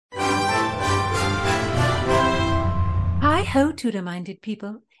Hi-ho, Tudor-minded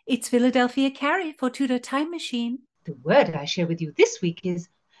people. It's Philadelphia Carrie for Tudor Time Machine. The word I share with you this week is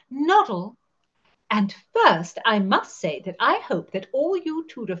noddle. And first, I must say that I hope that all you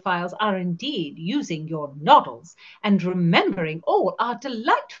tudorphiles are indeed using your noddles and remembering all our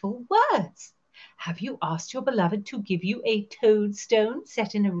delightful words. Have you asked your beloved to give you a toadstone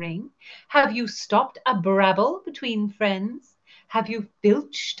set in a ring? Have you stopped a brabble between friends? Have you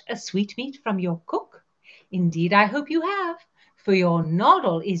filched a sweetmeat from your cook? Indeed, I hope you have, for your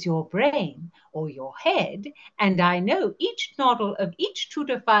noddle is your brain or your head, and I know each noddle of each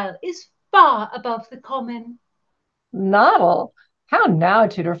tudorphile is far above the common. Noddle? How now,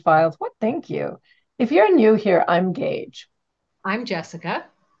 Tudor Files? What think you? If you're new here, I'm Gage, I'm Jessica.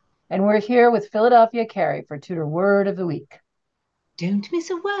 and we're here with Philadelphia Carrie for Tudor Word of the Week. Don't miss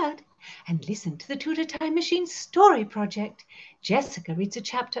a word and listen to the Tudor Time Machine Story Project. Jessica reads a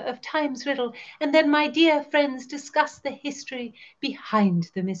chapter of Time's Riddle, and then my dear friends discuss the history behind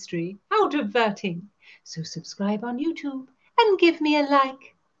the mystery. How diverting! So subscribe on YouTube and give me a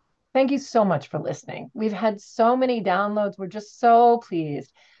like. Thank you so much for listening. We've had so many downloads. We're just so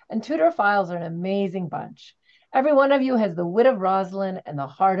pleased. And Tudor Files are an amazing bunch. Every one of you has the wit of Rosalind and the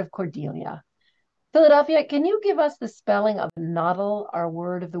heart of Cordelia. Philadelphia, can you give us the spelling of noddle, our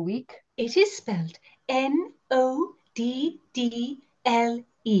word of the week? It is spelled Noddle.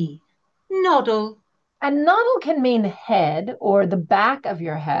 Noddle. And noddle can mean head or the back of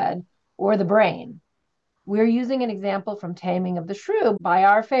your head or the brain. We're using an example from Taming of the Shrew by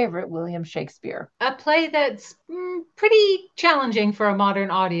our favorite William Shakespeare. A play that's pretty challenging for a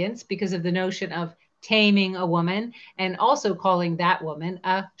modern audience because of the notion of taming a woman and also calling that woman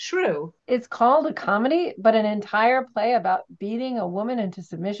a shrew. It's called a comedy, but an entire play about beating a woman into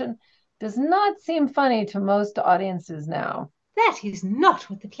submission does not seem funny to most audiences now. That is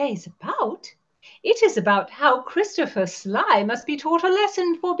not what the play is about. It is about how Christopher Sly must be taught a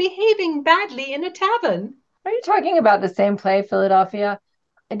lesson for behaving badly in a tavern. Are you talking about the same play, Philadelphia?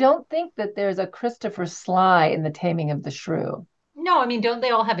 I don't think that there's a Christopher Sly in the Taming of the Shrew. No, I mean, don't they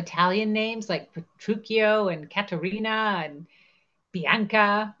all have Italian names like Petruchio and Caterina and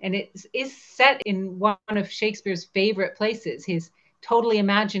Bianca? And it is set in one of Shakespeare's favorite places, his totally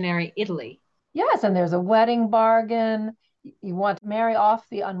imaginary Italy. Yes, and there's a wedding bargain. You want to marry off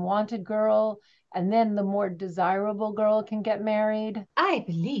the unwanted girl, and then the more desirable girl can get married. I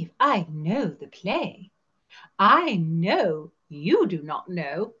believe I know the play. I know you do not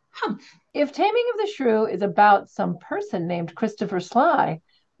know. Humph. If Taming of the Shrew is about some person named Christopher Sly,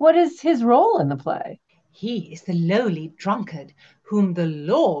 what is his role in the play? He is the lowly drunkard whom the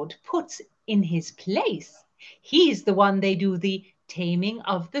Lord puts in his place. He's the one they do the taming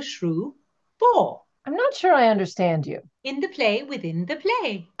of the shrew for. I'm not sure I understand you. In the play within the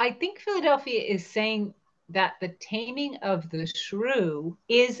play. I think Philadelphia is saying that the taming of the shrew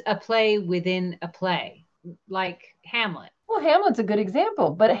is a play within a play, like Hamlet. Well, Hamlet's a good example,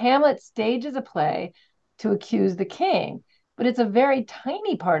 but Hamlet stages a play to accuse the king, but it's a very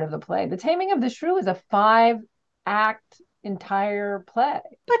tiny part of the play. The Taming of the Shrew is a 5-act entire play.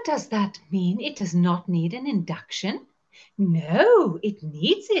 But does that mean it does not need an induction? No, it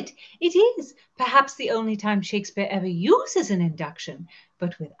needs it. It is perhaps the only time Shakespeare ever uses an induction,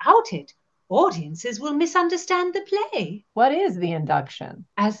 but without it, audiences will misunderstand the play. What is the induction?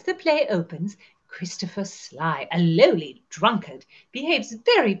 As the play opens, Christopher Sly, a lowly drunkard, behaves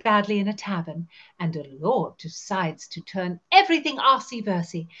very badly in a tavern, and a lord decides to turn everything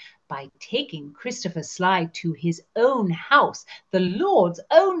arsey-versey by taking Christopher Sly to his own house, the Lord's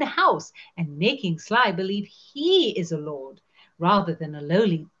own house, and making Sly believe he is a lord rather than a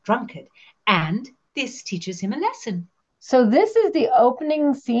lowly drunkard. And this teaches him a lesson. So this is the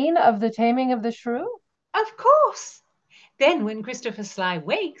opening scene of The Taming of the Shrew? Of course. Then when Christopher Sly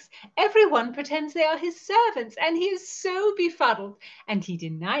wakes, everyone pretends they are his servants, and he is so befuddled, and he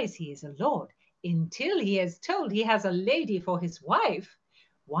denies he is a lord until he is told he has a lady for his wife.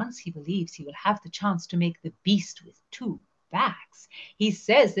 Once he believes he will have the chance to make the beast with 2 backs, he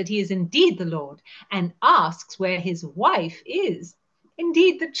says that he is indeed the lord and asks where his wife is.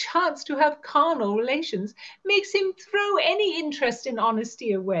 Indeed, the chance to have carnal relations makes him throw any interest in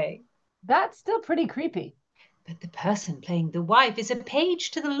honesty away. That's still pretty creepy. But the person playing the wife is a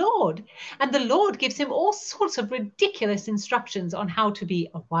page to the Lord, and the Lord gives him all sorts of ridiculous instructions on how to be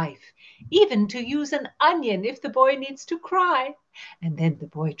a wife, even to use an onion if the boy needs to cry. And then the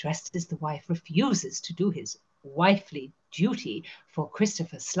boy dressed as the wife refuses to do his wifely duty for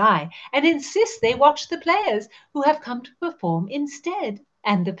Christopher Sly and insists they watch the players who have come to perform instead.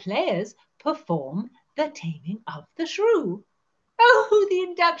 And the players perform the taming of the shrew. Oh, the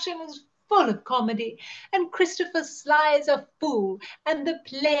induction is full of comedy, and Christopher Sly is a fool, and the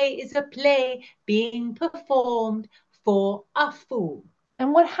play is a play being performed for a fool.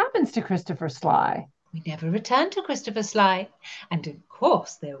 And what happens to Christopher Sly? We never returned to Christopher Sly, and of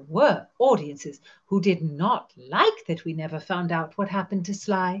course there were audiences who did not like that we never found out what happened to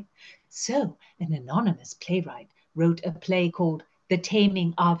Sly. So an anonymous playwright wrote a play called The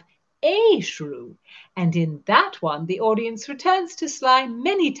Taming of a Shrew, and in that one the audience returns to Sly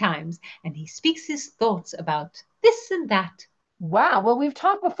many times, and he speaks his thoughts about this and that. Wow. Well, we've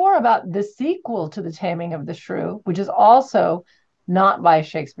talked before about the sequel to The Taming of the Shrew, which is also not by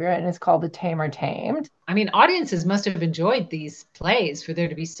Shakespeare, and it's called The Tamer Tamed. I mean, audiences must have enjoyed these plays for there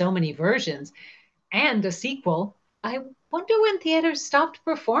to be so many versions and a sequel. I wonder when theaters stopped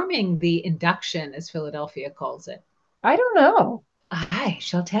performing the induction, as Philadelphia calls it. I don't know. I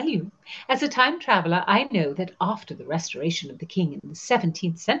shall tell you. As a time traveler, I know that after the restoration of the king in the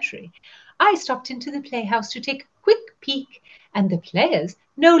 17th century, I stopped into the playhouse to take a quick peek, and the players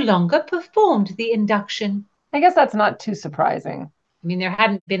no longer performed the induction. I guess that's not too surprising. I mean, there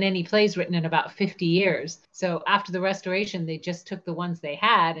hadn't been any plays written in about 50 years. So after the restoration, they just took the ones they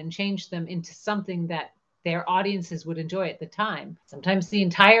had and changed them into something that their audiences would enjoy at the time. Sometimes the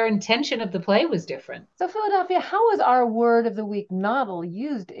entire intention of the play was different. So, Philadelphia, how is our word of the week noddle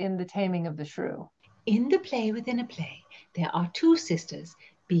used in The Taming of the Shrew? In the play within a play, there are two sisters,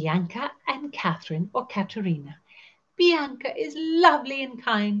 Bianca and Catherine or Caterina. Bianca is lovely and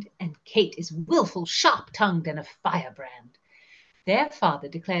kind, and Kate is willful, sharp-tongued, and a firebrand. Their father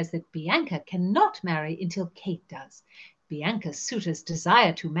declares that Bianca cannot marry until Kate does. Bianca's suitors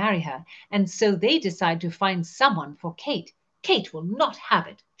desire to marry her, and so they decide to find someone for Kate. Kate will not have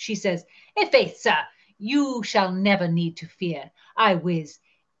it. She says, "I'faith, sir, you shall never need to fear. I wis,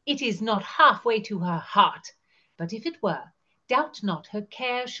 it is not halfway to her heart. But if it were, doubt not her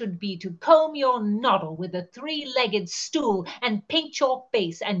care should be to comb your noddle with a three-legged stool, and paint your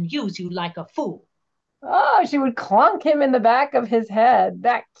face, and use you like a fool." Oh, she would clunk him in the back of his head.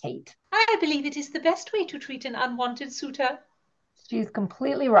 That Kate. I believe it is the best way to treat an unwanted suitor. She's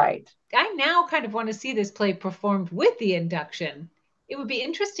completely right. I now kind of want to see this play performed with the induction. It would be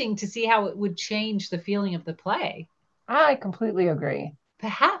interesting to see how it would change the feeling of the play. I completely agree.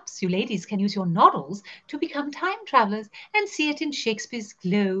 Perhaps you ladies can use your noddles to become time travelers and see it in Shakespeare's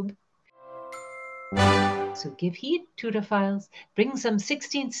globe. So give heed, Tudorphiles. Bring some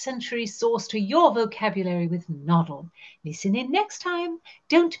 16th century sauce to your vocabulary with noddle. Listen in next time.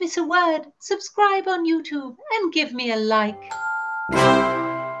 Don't miss a word. Subscribe on YouTube and give me a like.